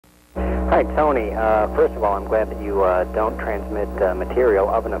Hi, Tony. First of all, I'm glad that you don't transmit material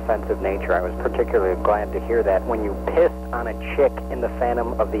of an offensive nature. I was particularly glad to hear that when you pissed on a chick in the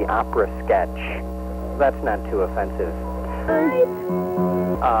Phantom of the Opera sketch. That's not too offensive.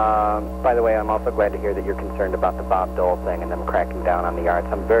 By the way, I'm also glad to hear that you're concerned about the Bob Dole thing and them cracking down on the arts.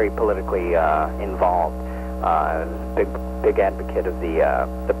 I'm very politically involved. Big advocate of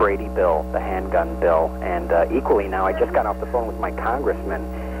the Brady bill, the handgun bill, and equally now I just got off the phone with my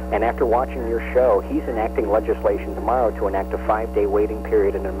congressman, and after watching your show, he's enacting legislation tomorrow to enact a 5-day waiting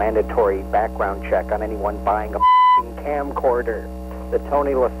period and a mandatory background check on anyone buying a camcorder. The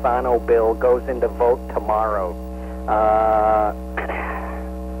Tony Lossano bill goes into vote tomorrow.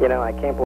 You know, I can't believe